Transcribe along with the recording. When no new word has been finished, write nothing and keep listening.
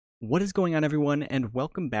What is going on, everyone, and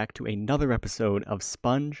welcome back to another episode of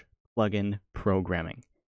Sponge Plugin Programming.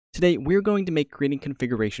 Today, we're going to make creating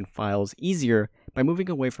configuration files easier by moving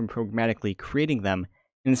away from programmatically creating them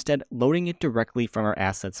and instead loading it directly from our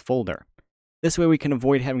assets folder. This way, we can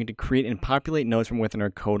avoid having to create and populate nodes from within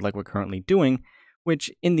our code like we're currently doing,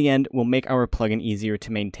 which in the end will make our plugin easier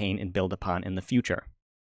to maintain and build upon in the future.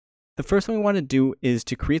 The first thing we want to do is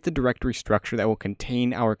to create the directory structure that will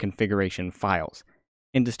contain our configuration files.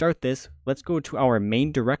 And to start this, let's go to our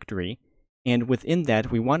main directory, and within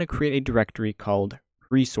that, we want to create a directory called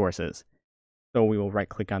resources. So we will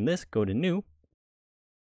right-click on this, go to New,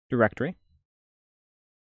 Directory.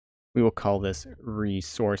 We will call this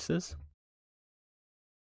Resources.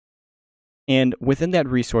 And within that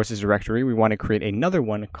Resources directory, we want to create another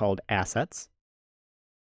one called Assets.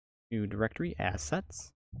 New directory,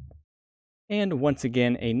 Assets. And once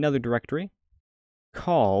again, another directory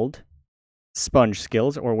called Sponge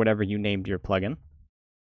Skills, or whatever you named your plugin.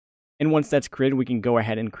 And once that's created, we can go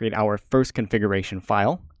ahead and create our first configuration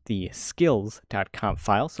file, the skills.conf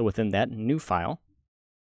file. So within that, new file,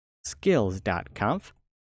 skills.conf.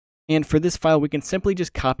 And for this file, we can simply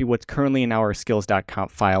just copy what's currently in our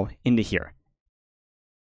skills.conf file into here.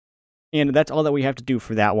 And that's all that we have to do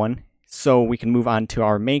for that one. So we can move on to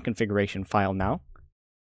our main configuration file now,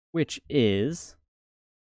 which is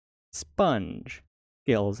spongeskills.conf.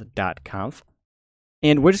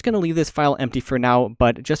 And we're just going to leave this file empty for now,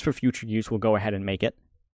 but just for future use, we'll go ahead and make it.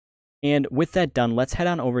 And with that done, let's head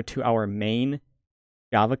on over to our main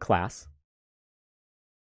Java class.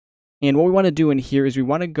 And what we want to do in here is we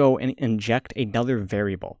want to go and inject another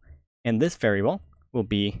variable. And this variable will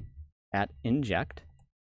be at inject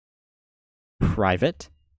private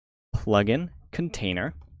plugin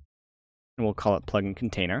container. And we'll call it plugin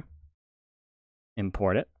container.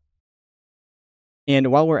 Import it.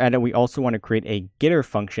 And while we're at it, we also want to create a getter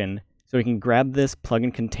function so we can grab this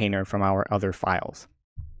plugin container from our other files.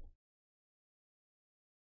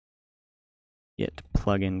 Get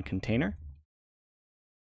plugin container.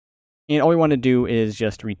 And all we want to do is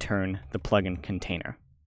just return the plugin container.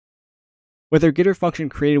 With our getter function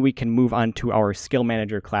created, we can move on to our skill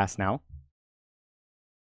manager class now.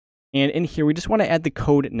 And in here, we just want to add the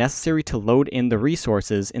code necessary to load in the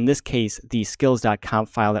resources, in this case, the skills.conf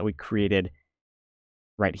file that we created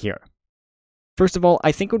right here. First of all,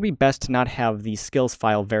 I think it would be best to not have the skills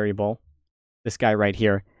file variable, this guy right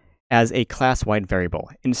here, as a class-wide variable.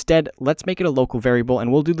 Instead, let's make it a local variable,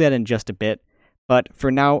 and we'll do that in just a bit. But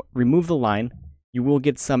for now, remove the line. You will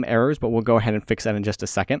get some errors, but we'll go ahead and fix that in just a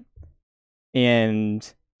second.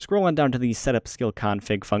 And scroll on down to the setup skill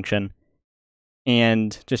config function,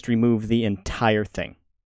 and just remove the entire thing.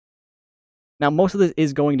 Now, most of this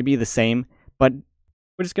is going to be the same, but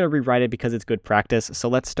we're just going to rewrite it because it's good practice. So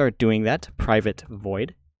let's start doing that. Private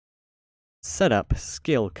void setup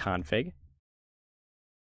skill config.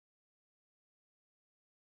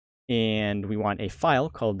 And we want a file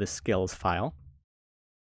called the skills file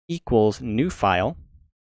equals new file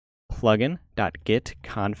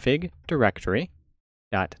plugin.getConfig directory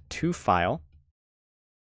 .toFile.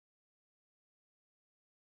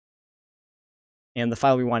 And the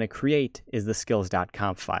file we want to create is the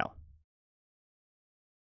skills.conf file.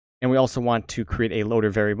 And we also want to create a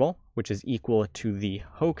loader variable, which is equal to the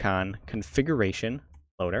hocon configuration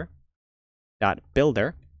loader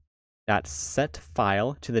 .builder .set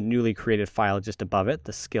file to the newly created file just above it,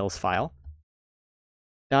 the skills file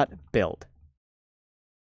 .build.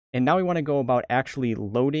 And now we want to go about actually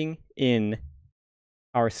loading in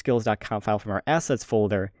our skills.conf file from our assets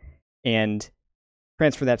folder and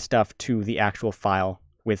transfer that stuff to the actual file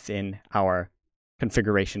within our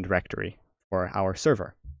configuration directory for our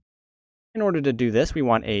server. In order to do this, we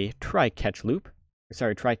want a try-catch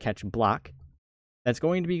block that's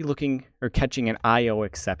going to be looking or catching an I/O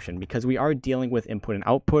exception. Because we are dealing with input and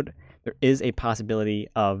output, there is a possibility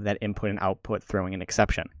of that input and output throwing an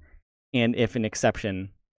exception. And if an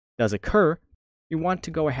exception does occur, we want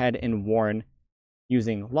to go ahead and warn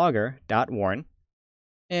using logger.warn.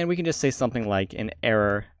 And we can just say something like an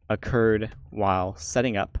error occurred while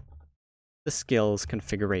setting up the skills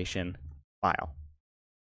configuration file.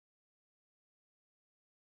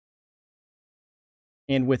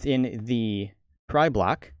 And within the try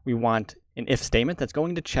block, we want an if statement that's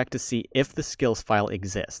going to check to see if the skills file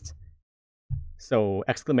exists. So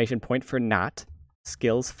exclamation point for not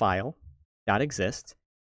skills file dot exist.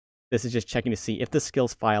 This is just checking to see if the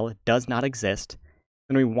skills file does not exist.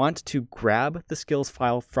 Then we want to grab the skills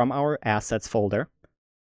file from our assets folder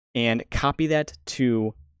and copy that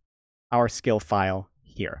to our skill file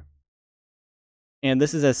here. And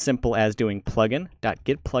this is as simple as doing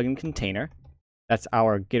plugin.getPluginContainer That's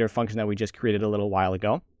our getter function that we just created a little while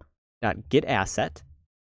ago. .get asset.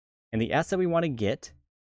 And the asset we want to get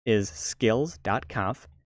is skills.conf.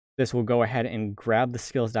 This will go ahead and grab the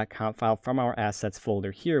skills.conf file from our assets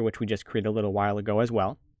folder here, which we just created a little while ago as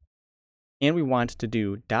well. And we want to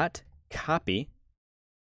do .get .copy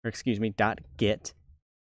to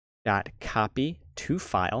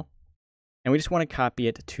file. And we just want to copy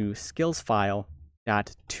it to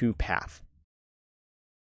skillsfile.toPath.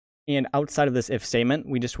 And outside of this if statement,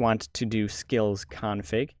 we just want to do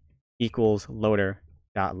skillsconfig equals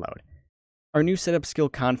loader.load. Our new setup skill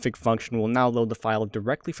config function will now load the file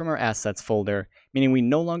directly from our assets folder, meaning we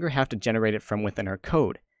no longer have to generate it from within our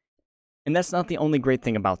code. And that's not the only great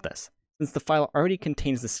thing about this. Since the file already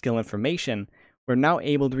contains the skill information, we're now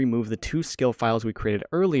able to remove the 2 skill files we created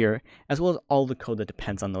earlier, as well as all the code that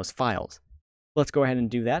depends on those files. Let's go ahead and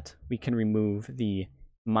do that. We can remove the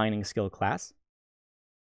mining skill class,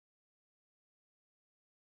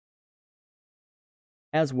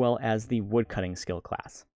 as well as the woodcutting skill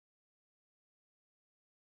class.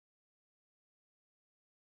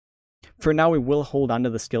 For now, we will hold on to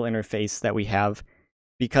the skill interface that we have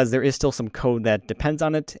because there is still some code that depends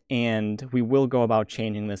on it, and we will go about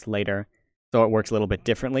changing this later so it works a little bit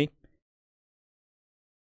differently.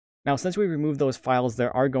 Now, since we removed those files,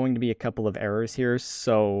 there are going to be a couple of errors here,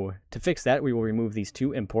 so to fix that, we will remove these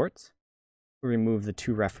 2 imports. We'll remove the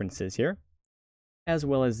 2 references here, as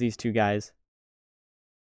well as these 2 guys.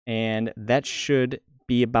 And that should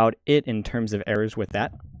be about it in terms of errors with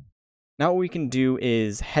that. Now what we can do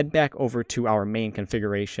is head back over to our main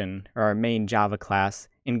configuration, or our main Java class,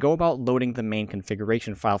 and go about loading the main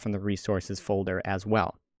configuration file from the resources folder as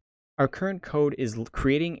well. Our current code is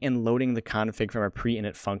creating and loading the config from our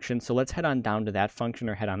pre-init function, so let's head on down to that function,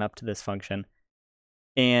 or head on up to this function.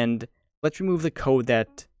 And let's remove the code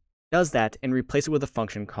that does that and replace it with a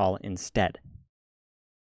function call instead.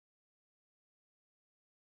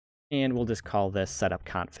 And we'll just call this setup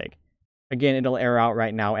config. Again, it'll error out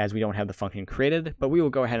right now as we don't have the function created, but we will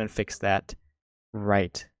go ahead and fix that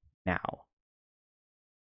right now.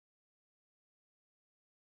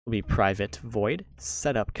 It'll be private void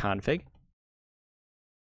setup config.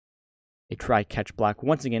 A try catch block.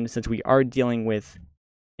 Once again, since we are dealing with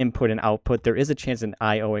input and output, there is a chance an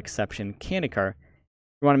IO exception can occur.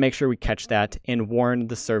 We want to make sure we catch that and warn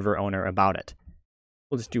the server owner about it.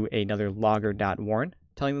 We'll just do another logger.warn,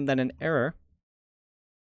 telling them that an error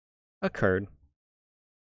occurred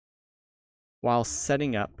while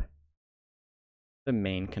setting up the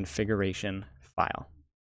main configuration file.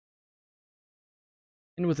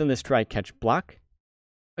 And within this try catch block,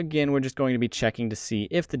 again, we're just going to be checking to see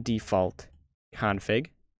if the default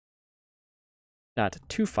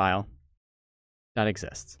config.toFile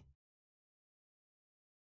exists.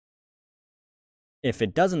 If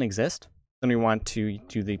it doesn't exist, then we want to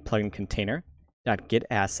do the plugin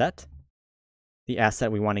container.getAsset. The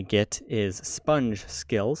asset we want to get is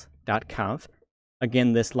spongeskills.conf.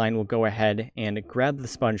 Again, this line will go ahead and grab the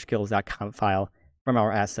spongeskills.conf file from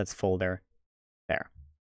our assets folder there.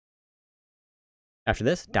 After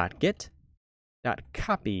this, .get,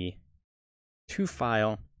 .copy to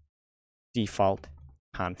file default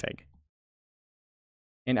config.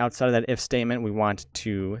 And outside of that if statement, we want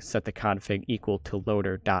to set the config equal to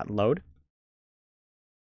loader.load.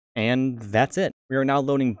 And that's it. We are now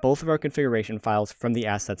loading both of our configuration files from the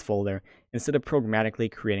assets folder instead of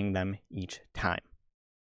programmatically creating them each time.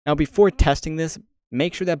 Now, before testing this,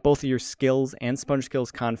 make sure that both of your skills and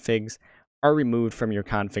SpongeSkills configs are removed from your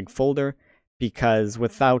config folder, because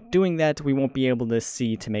without doing that, we won't be able to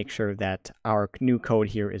see to make sure that our new code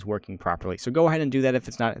here is working properly. So go ahead and do that if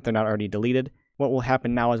they're not already deleted. What will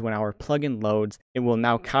happen now is when our plugin loads, it will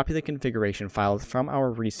now copy the configuration files from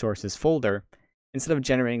our resources folder instead of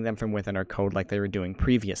generating them from within our code like they were doing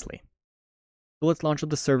previously. So let's launch up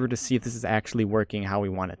the server to see if this is actually working how we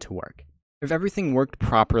want it to work. If everything worked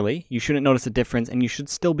properly, you shouldn't notice a difference, and you should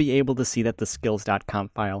still be able to see that the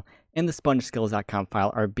skills.conf file and the spongeskills.conf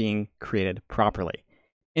file are being created properly.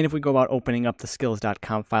 And if we go about opening up the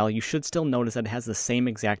skills.conf file, you should still notice that it has the same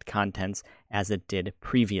exact contents as it did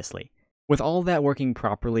previously. With all of that working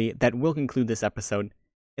properly, that will conclude this episode.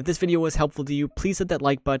 If this video was helpful to you, please hit that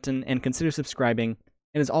like button and consider subscribing.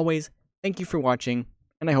 And as always, thank you for watching,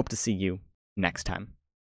 and I hope to see you next time.